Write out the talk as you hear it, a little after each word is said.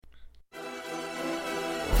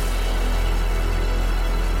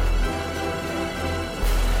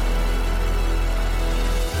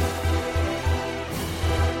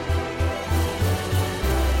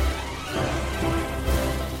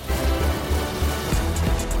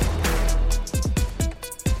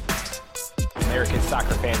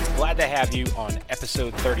soccer fans. Glad to have you on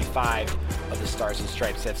episode 35 of the Stars and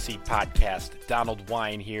Stripes FC podcast. Donald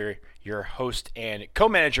Wine here, your host and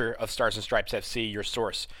co-manager of Stars and Stripes FC, your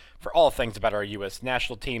source for all things about our U.S.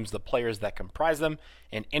 national teams, the players that comprise them,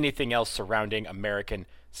 and anything else surrounding American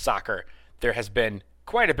soccer. There has been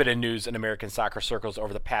quite a bit of news in American soccer circles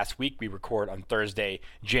over the past week. We record on Thursday,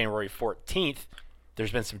 January 14th.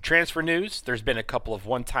 There's been some transfer news. There's been a couple of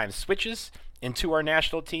one-time switches into our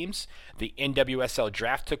national teams. The NWSL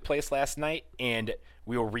draft took place last night, and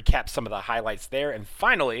we will recap some of the highlights there. And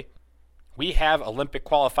finally, we have Olympic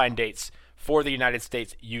qualifying dates for the United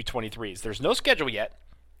States U23s. There's no schedule yet,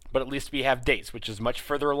 but at least we have dates, which is much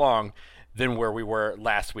further along than where we were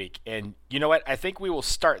last week. And you know what? I think we will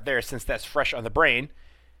start there since that's fresh on the brain.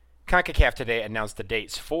 CONCACAF today announced the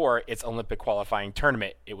dates for its Olympic qualifying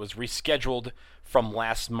tournament. It was rescheduled from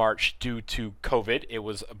last March due to COVID. It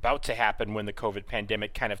was about to happen when the COVID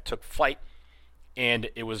pandemic kind of took flight, and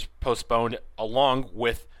it was postponed along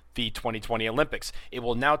with the 2020 Olympics. It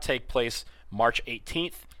will now take place March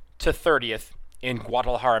 18th to 30th in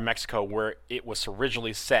Guadalajara, Mexico, where it was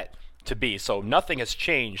originally set to be. So nothing has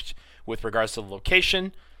changed with regards to the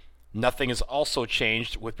location. Nothing has also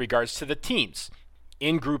changed with regards to the teams.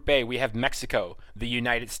 In Group A, we have Mexico, the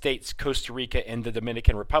United States, Costa Rica, and the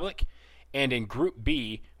Dominican Republic. And in Group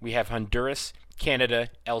B, we have Honduras, Canada,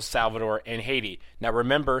 El Salvador, and Haiti. Now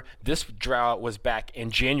remember, this draw was back in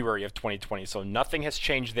January of 2020, so nothing has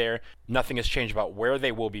changed there. Nothing has changed about where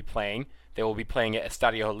they will be playing. They will be playing at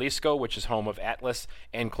Estadio Jalisco, which is home of Atlas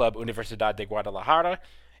and Club Universidad de Guadalajara.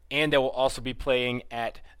 And they will also be playing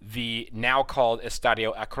at the now called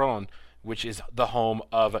Estadio Akron, which is the home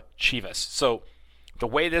of Chivas. So the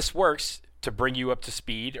way this works, to bring you up to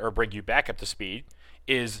speed, or bring you back up to speed,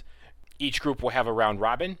 is each group will have a round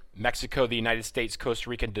robin. Mexico, the United States, Costa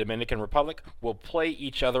Rica, and Dominican Republic will play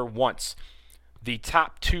each other once. The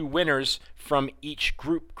top two winners from each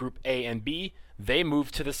group, Group A and B, they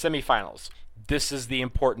move to the semifinals. This is the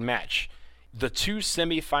important match. The two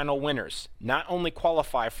semifinal winners not only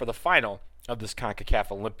qualify for the final of this CONCACAF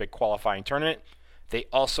Olympic qualifying tournament, they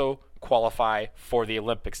also qualify for the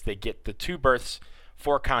Olympics. They get the two berths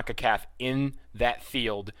for CONCACAF in that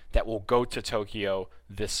field that will go to Tokyo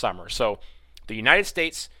this summer. So the United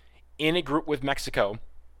States in a group with Mexico,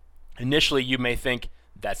 initially you may think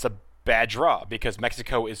that's a bad draw because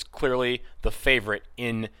Mexico is clearly the favorite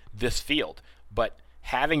in this field. But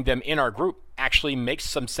having them in our group actually makes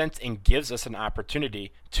some sense and gives us an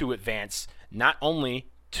opportunity to advance not only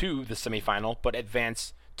to the semifinal, but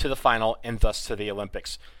advance to the final and thus to the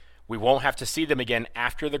Olympics. We won't have to see them again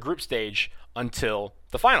after the group stage until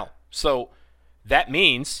the final. So that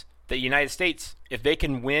means that the United States, if they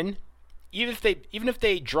can win, even if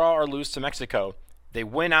they draw or lose to Mexico, they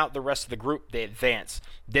win out the rest of the group, they advance.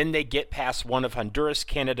 Then they get past one of Honduras,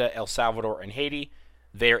 Canada, El Salvador, and Haiti.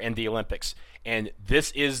 They're in the Olympics. And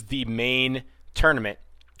this is the main tournament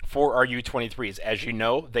for our U23s. As you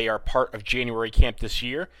know, they are part of January camp this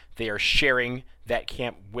year. They are sharing that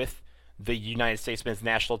camp with the United States men's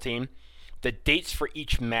national team. The dates for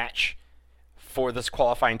each match for this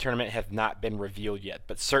qualifying tournament have not been revealed yet,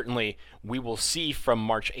 but certainly we will see from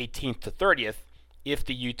March 18th to 30th if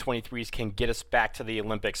the U23s can get us back to the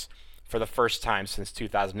Olympics for the first time since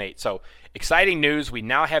 2008. So exciting news. We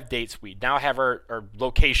now have dates. We now have our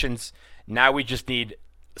locations. Now we just need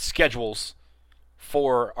schedules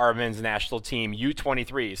for our men's national team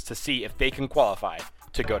U23s to see if they can qualify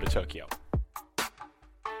to go to Tokyo.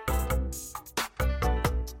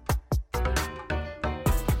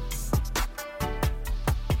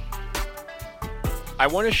 I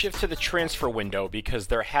want to shift to the transfer window because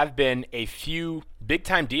there have been a few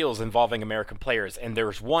big-time deals involving American players, and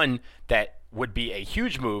there's one that would be a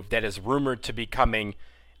huge move that is rumored to be coming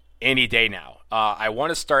any day now. I want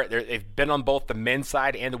to start there. They've been on both the men's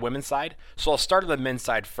side and the women's side, so I'll start on the men's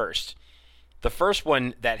side first. The first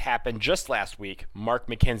one that happened just last week, Mark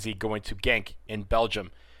McKenzie going to Genk in Belgium.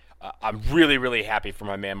 I'm really, really happy for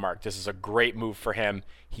my man Mark. This is a great move for him.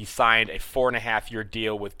 He signed a 4.5-year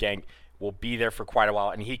deal with Genk. Will be there for quite a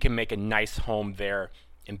while, and he can make a nice home there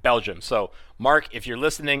in Belgium. So, Mark, if you're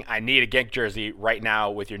listening, I need a Genk jersey right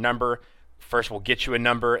now with your number. First, we'll get you a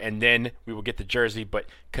number, and then we will get the jersey. But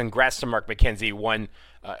congrats to Mark McKenzie, one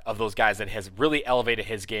of those guys that has really elevated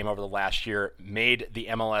his game over the last year, made the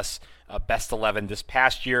MLS Best 11 this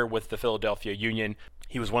past year with the Philadelphia Union.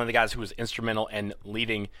 He was one of the guys who was instrumental in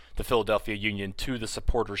leading the Philadelphia Union to the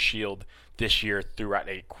Supporters' Shield this year throughout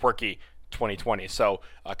a quirky 2020. So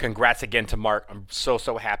congrats again to Mark. I'm so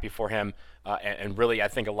happy for him. And really, I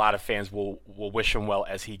think a lot of fans will wish him well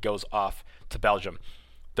as he goes off to Belgium.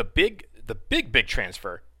 The big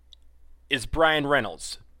transfer is Bryan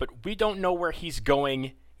Reynolds, but we don't know where he's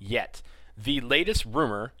going yet. The latest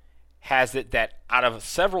rumor has it that out of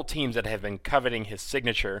several teams that have been coveting his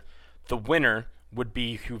signature, the winner would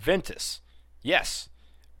be Juventus. Yes,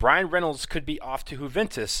 Bryan Reynolds could be off to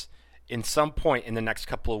Juventus in some point in the next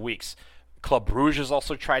couple of weeks. Club Brugge has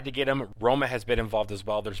also tried to get him. Roma has been involved as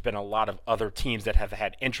well. There's been a lot of other teams that have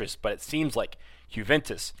had interest, but it seems like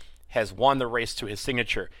Juventus has won the race to his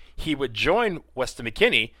signature. He would join Weston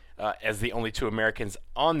McKennie as the only two Americans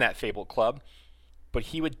on that fabled club, but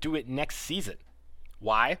he would do it next season.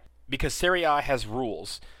 Why? Because Serie A has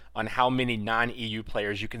rules on how many non-EU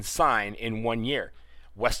players you can sign in 1 year.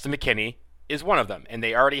 Weston McKennie is one of them, and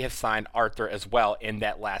they already have signed Arthur as well in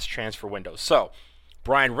that last transfer window. So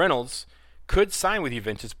Bryan Reynolds could sign with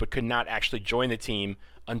Juventus, but could not actually join the team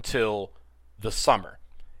until the summer.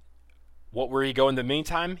 What would he go in the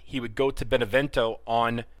meantime? He would go to Benevento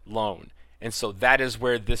on loan. And so that is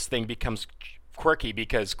where this thing becomes quirky,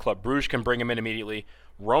 because Club Brugge can bring him in immediately.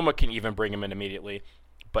 Roma can even bring him in immediately.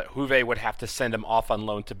 But Juve would have to send him off on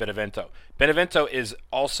loan to Benevento. Benevento is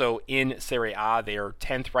also in Serie A. They are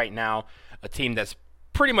 10th right now, a team that's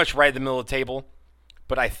pretty much right in the middle of the table.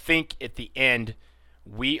 But I think at the end,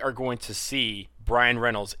 we are going to see Bryan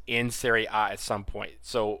Reynolds in Serie A at some point.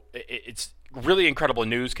 So it's really incredible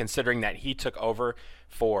news, considering that he took over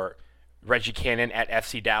for Reggie Cannon at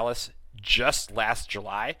FC Dallas just last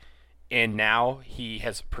July. And now he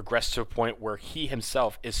has progressed to a point where he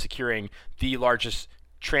himself is securing the largest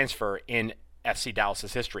transfer in FC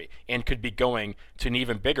Dallas's history and could be going to an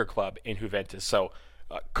even bigger club in Juventus. So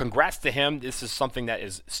congrats to him. This is something that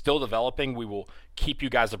is still developing. We will keep you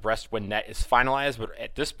guys abreast when that is finalized, but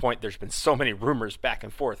at this point there's been so many rumors back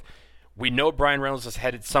and forth. We know Bryan Reynolds is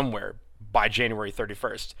headed somewhere by January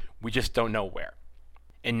 31st. We just don't know where.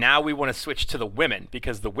 And now we want to switch to the women,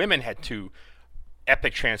 because the women had two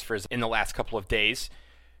epic transfers in the last couple of days.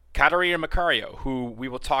 Catarina Macario, who we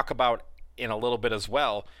will talk about in a little bit as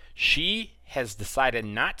well, she has decided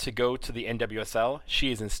not to go to the NWSL.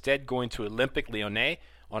 She is instead going to Olympique Lyonnais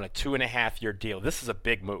on a 2.5-year deal. This is a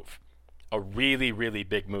big move, a really, really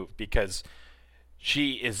big move, because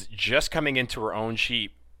she is just coming into her own.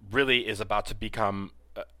 She really is about to become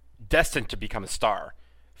destined to become a star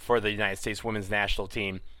for the United States women's national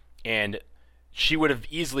team, and she would have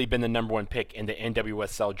easily been the number one pick in the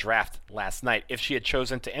NWSL draft last night if she had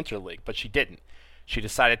chosen to enter the league, but she didn't. She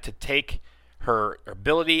decided to take her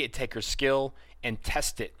ability, take her skill, and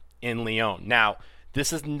test it in Lyon. Now,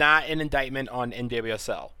 this is not an indictment on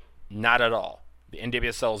NWSL. Not at all. The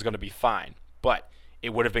NWSL is going to be fine, but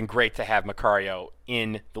it would have been great to have Macario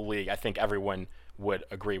in the league. I think everyone would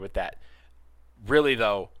agree with that. Really,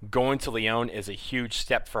 though, going to Lyon is a huge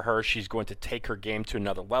step for her. She's going to take her game to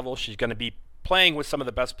another level. She's going to be playing with some of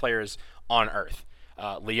the best players on earth.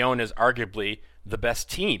 Lyon is arguably the best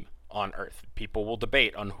team on earth. People will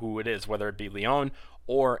debate on who it is, whether it be Lyon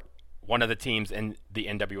or one of the teams in the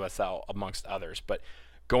NWSL, amongst others. But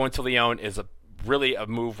going to Lyon is really a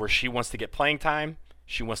move where she wants to get playing time,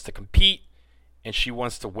 she wants to compete, and she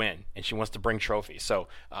wants to win, and she wants to bring trophies. So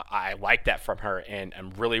I like that from her, and I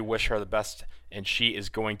really wish her the best, and she is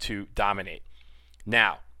going to dominate.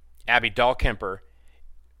 Now, Abby Dahlkemper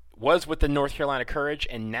was with the North Carolina Courage,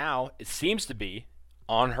 and now it seems to be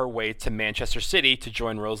on her way to Manchester City to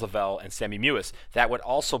join Rose Lavelle and Sammy Mewis. That would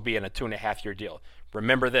also be in a 2.5-year deal.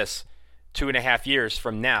 Remember this, 2.5 years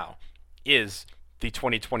from now is the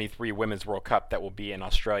 2023 Women's World Cup that will be in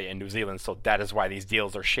Australia and New Zealand, so that is why these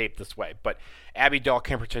deals are shaped this way. But Abby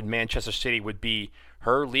Dahlkemper to Manchester City would be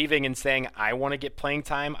her leaving and saying, I want to get playing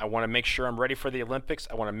time, I want to make sure I'm ready for the Olympics,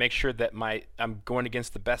 I want to make sure that I'm going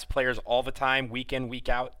against the best players all the time, week in, week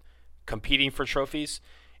out, competing for trophies.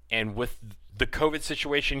 And with the COVID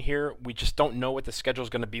situation here, we just don't know what the schedule is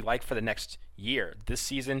going to be like for the next year, this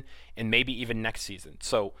season, and maybe even next season.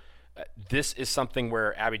 So this is something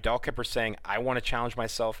where Abby Dahlkemper is saying, I want to challenge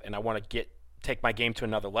myself, and I want to take my game to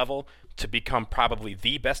another level to become probably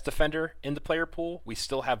the best defender in the player pool. We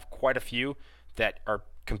still have quite a few that are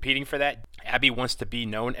competing for that. Abby wants to be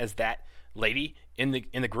known as that lady in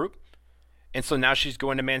the group. And so now she's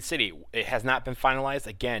going to Man City. It has not been finalized.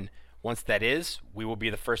 Again, once that is, we will be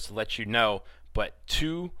the first to let you know. But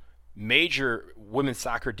two major women's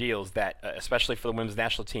soccer deals that, especially for the women's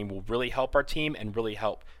national team, will really help our team and really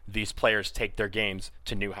help these players take their games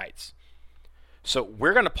to new heights. So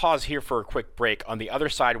we're going to pause here for a quick break. On the other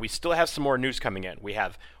side, we still have some more news coming in. We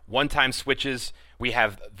have one-time switches, we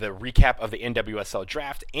have the recap of the NWSL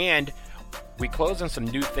draft, and we close on some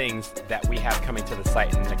new things that we have coming to the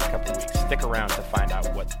site in the next couple of weeks. Stick around to find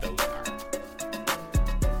out what those are.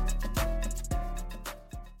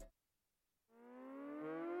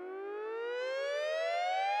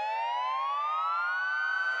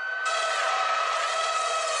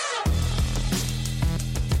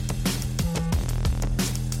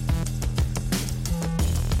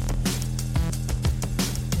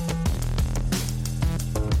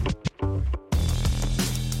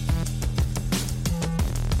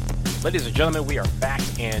 Ladies and gentlemen, we are back,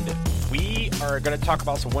 and we are going to talk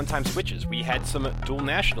about some one-time switches. We had some dual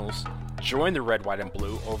nationals join the red, white, and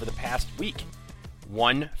blue over the past week.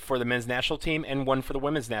 One for the men's national team and one for the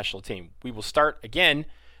women's national team. We will start again,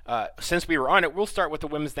 since we were on it, we'll start with the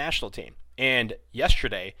women's national team. And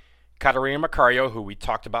yesterday, Catarina Macario, who we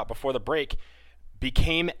talked about before the break,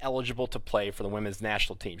 became eligible to play for the women's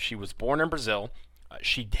national team. She was born in Brazil.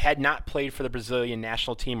 She had not played for the Brazilian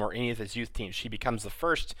national team or any of its youth teams. She becomes the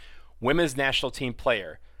first women's national team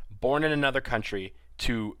player born in another country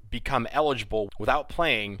to become eligible without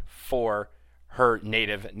playing for her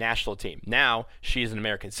native national team. Now, she is an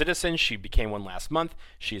American citizen. She became one last month.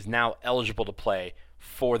 She is now eligible to play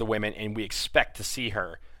for the women, and we expect to see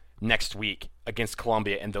her next week against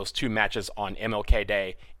Colombia in those two matches on MLK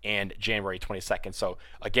Day and January 22nd. So,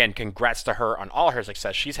 again, congrats to her on all her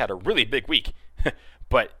success. She's had a really big week,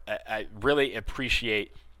 but I really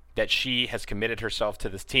appreciate that she has committed herself to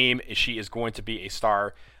this team. She is going to be a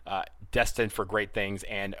star, destined for great things,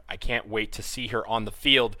 and I can't wait to see her on the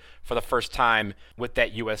field for the first time with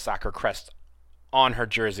that U.S. Soccer crest on her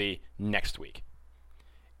jersey next week.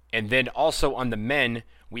 And then also on the men,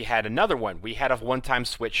 we had another one. We had a one-time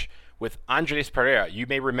switch with Andres Pereira. You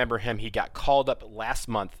may remember him. He got called up last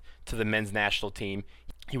month to the men's national team.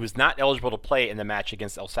 He was not eligible to play in the match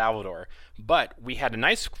against El Salvador, but we had a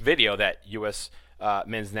nice video that U.S.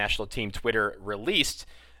 Men's national team Twitter released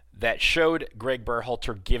that showed Greg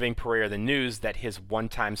Berhalter giving Pereira the news that his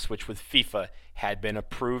one-time switch with FIFA had been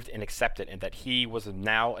approved and accepted, and that he was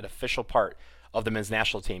now an official part of the men's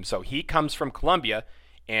national team. So he comes from Colombia,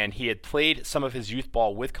 and he had played some of his youth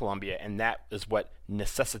ball with Colombia, and that is what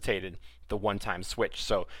necessitated the one-time switch.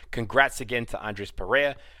 So congrats again to Andres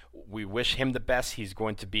Pereira. We wish him the best. He's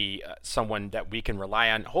going to be someone that we can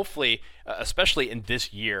rely on, hopefully, especially in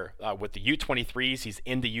this year with the U23s. He's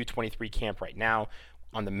in the U23 camp right now.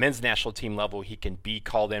 On the men's national team level, he can be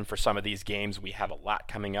called in for some of these games. We have a lot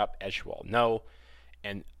coming up, as you all know.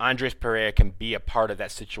 And Andres Pereira can be a part of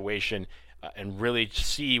that situation and really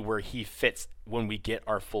see where he fits when we get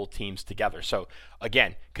our full teams together. So,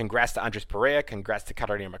 again, congrats to Andres Pereira. Congrats to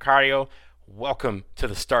Catarina Macario. Welcome to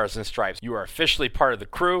the Stars and Stripes. You are officially part of the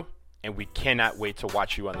crew, and we cannot wait to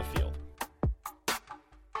watch you on the field.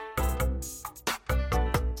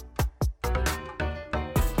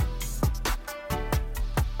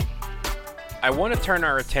 I want to turn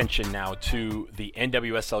our attention now to the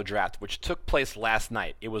NWSL draft, which took place last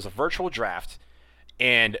night. It was a virtual draft,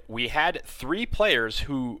 and we had 3 players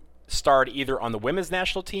who starred either on the women's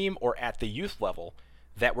national team or at the youth level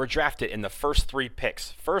that were drafted in the first 3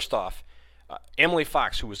 picks. First off, Emily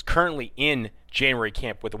Fox, who is currently in January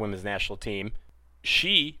camp with the women's national team,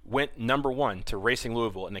 she went number 1 to Racing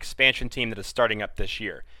Louisville, an expansion team that is starting up this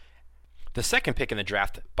year. The second pick in the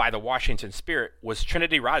draft by the Washington Spirit was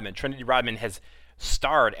Trinity Rodman. Trinity Rodman has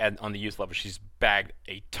starred on the youth level. She's bagged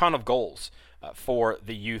a ton of goals for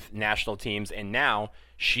the youth national teams, and now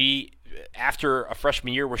she, after a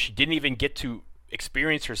freshman year where she didn't even get to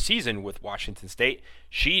experience her season with Washington State,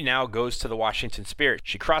 she now goes to the Washington Spirit.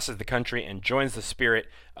 She crosses the country and joins the Spirit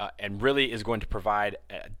and really is going to provide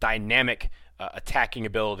a dynamic attacking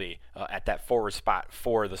ability at that forward spot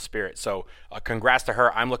for the Spirit. So congrats to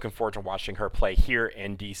her. I'm looking forward to watching her play here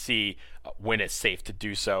in DC when it's safe to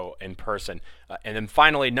do so in person. And then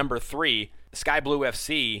finally, number 3, Sky Blue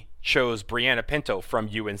FC chose Brianna Pinto from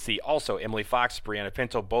UNC. Also, Emily Fox, Brianna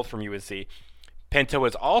Pinto, both from UNC. Pinto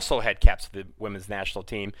has also had caps for the women's national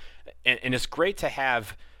team, and it's great to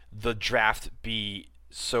have the draft be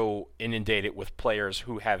so inundated with players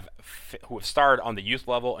who have starred on the youth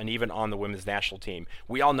level and even on the women's national team.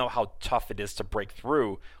 We all know how tough it is to break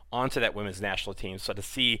through onto that women's national team, so to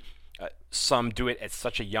see some do it at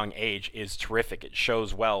such a young age is terrific. It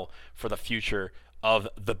shows well for the future of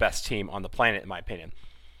the best team on the planet, in my opinion.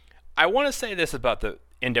 I want to say this about the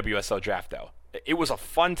NWSL draft, though. It was a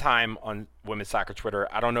fun time on Women's Soccer Twitter.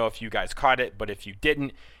 I don't know if you guys caught it, but if you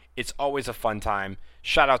didn't, it's always a fun time.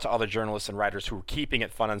 Shout out to all the journalists and writers who were keeping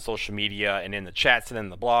it fun on social media and in the chats and in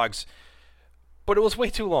the blogs. But it was way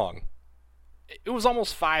too long. It was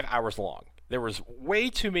almost 5 hours long. There was way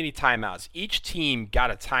too many timeouts. Each team got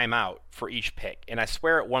a timeout for each pick, and I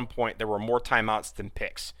swear at one point there were more timeouts than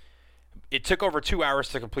picks. It took over 2 hours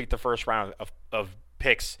to complete the first round of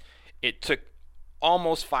picks. It took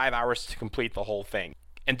almost 5 hours to complete the whole thing.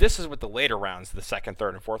 And this is with the later rounds, the second,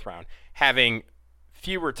 third, and fourth round, having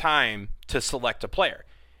fewer time to select a player.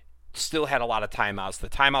 Still had a lot of timeouts. The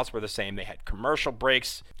timeouts were the same. They had commercial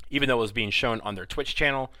breaks, even though it was being shown on their Twitch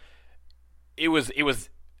channel. It was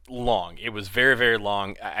long. It was very, very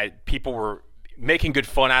long. People were making good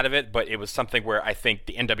fun out of it, but it was something where I think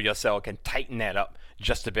the NWSL can tighten that up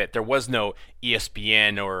just a bit. There was no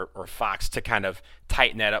ESPN or Fox to kind of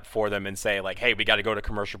tighten that up for them and say, like, hey, we got to go to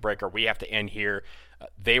commercial break or we have to end here.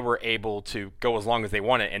 They were able to go as long as they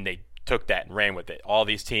wanted, and they took that and ran with it. All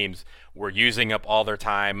these teams were using up all their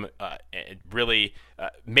time. It really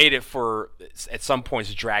made it for, at some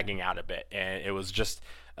points, dragging out a bit. And it was just,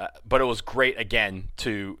 but it was great, again,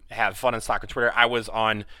 to have fun on Soccer Twitter. I was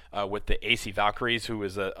on with the AC Valkyries, who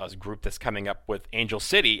is a group that's coming up with Angel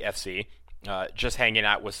City FC, just hanging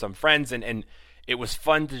out with some friends. And it was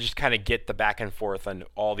fun to just kind of get the back and forth on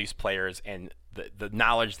all these players and the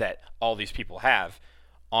knowledge that all these people have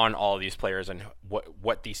on all of these players and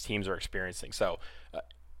what these teams are experiencing. So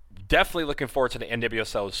definitely looking forward to the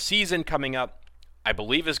NWSL season coming up. I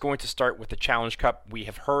believe is going to start with the Challenge Cup. We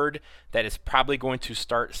have heard that it's probably going to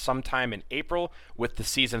start sometime in April, with the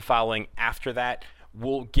season following after that.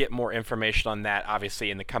 We'll get more information on that,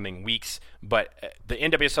 obviously, in the coming weeks. But the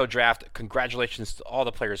NWSL draft, congratulations to all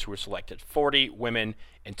the players who were selected. 40 women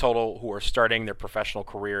in total who are starting their professional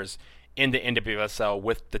careers in the NWSL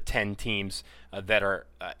with the 10 teams that are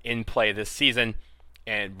in play this season.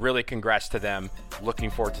 And really congrats to them.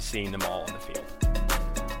 Looking forward to seeing them all on the field.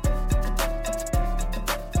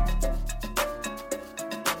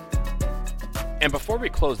 And before we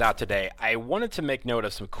close out today, I wanted to make note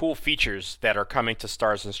of some cool features that are coming to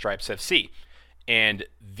Stars and Stripes FC. And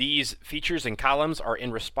these features and columns are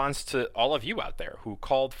in response to all of you out there who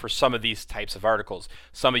called for some of these types of articles.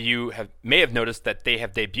 Some of you may have noticed that they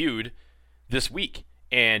have debuted this week,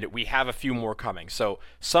 and we have a few more coming. So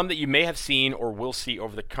some that you may have seen or will see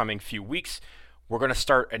over the coming few weeks. We're going to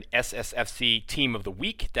start an SSFC Team of the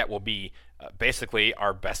Week. That will be basically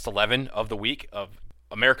our best 11 of the week of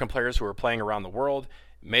American players who are playing around the world,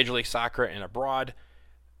 Major League Soccer and abroad.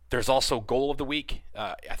 There's also Goal of the Week.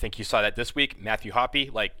 I think you saw that this week. Matthew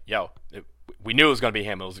Hoppe, we knew it was going to be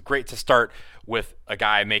him. It was great to start with a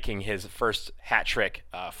guy making his first hat trick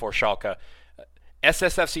for Schalke.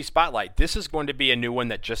 SSFC Spotlight. This is going to be a new one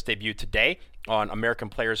that just debuted today on American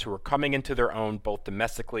players who are coming into their own both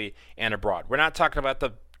domestically and abroad. We're not talking about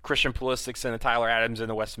the Christian Pulisic's and the Tyler Adams and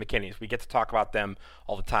the Weston McKennies. We get to talk about them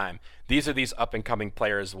all the time. These are these up-and-coming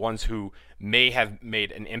players, ones who may have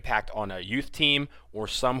made an impact on a youth team or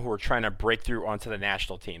some who are trying to break through onto the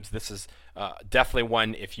national teams. This is definitely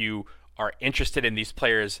one, if you are interested in these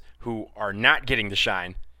players who are not getting the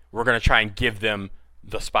shine, we're going to try and give them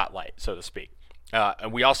the spotlight, so to speak.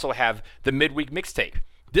 And we also have the Midweek Mixtape.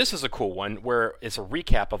 This is a cool one where it's a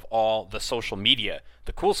recap of all the social media,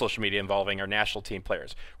 the cool social media involving our national team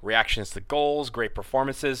players. Reactions to goals, great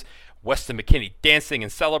performances, Weston McKennie dancing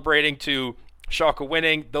and celebrating to Schalke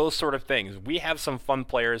winning, those sort of things. We have some fun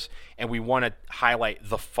players, and we want to highlight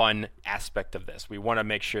the fun aspect of this. We want to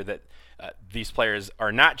make sure that these players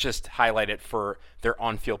are not just highlighted for their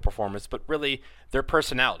on-field performance, but really their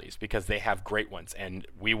personalities, because they have great ones, and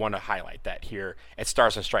we want to highlight that here at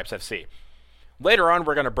Stars and Stripes FC. Later on,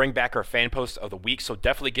 we're going to bring back our fan posts of the week, so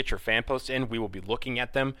definitely get your fan posts in. We will be looking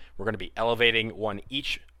at them. We're going to be elevating one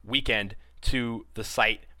each weekend to the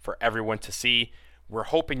site for everyone to see. We're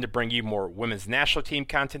hoping to bring you more women's national team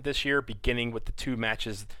content this year, beginning with the 2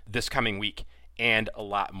 matches this coming week, and a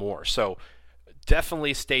lot more. So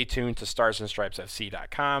definitely stay tuned to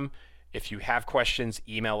starsandstripesfc.com. If you have questions,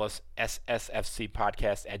 email us,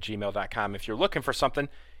 ssfcpodcast@gmail.com. If you're looking for something,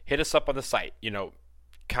 hit us up on the site.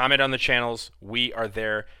 Comment on the channels. We are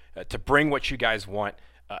there to bring what you guys want,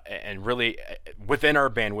 and really within our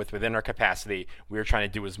bandwidth, within our capacity, we are trying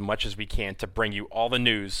to do as much as we can to bring you all the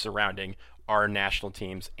news surrounding our national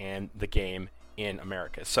teams and the game in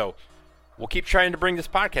America. So we'll keep trying to bring this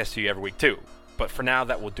podcast to you every week too. But for now,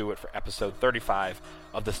 that will do it for episode 35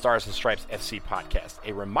 of the Stars and Stripes FC podcast.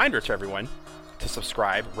 A reminder to everyone to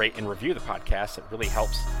subscribe, rate, and review the podcast. It really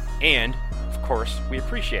helps. And, of course, we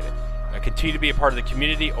appreciate it. Continue to be a part of the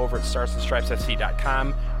community over at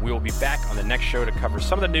starsandstripesfc.com. We will be back on the next show to cover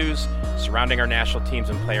some of the news surrounding our national teams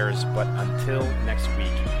and players. But until next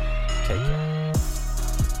week, take care.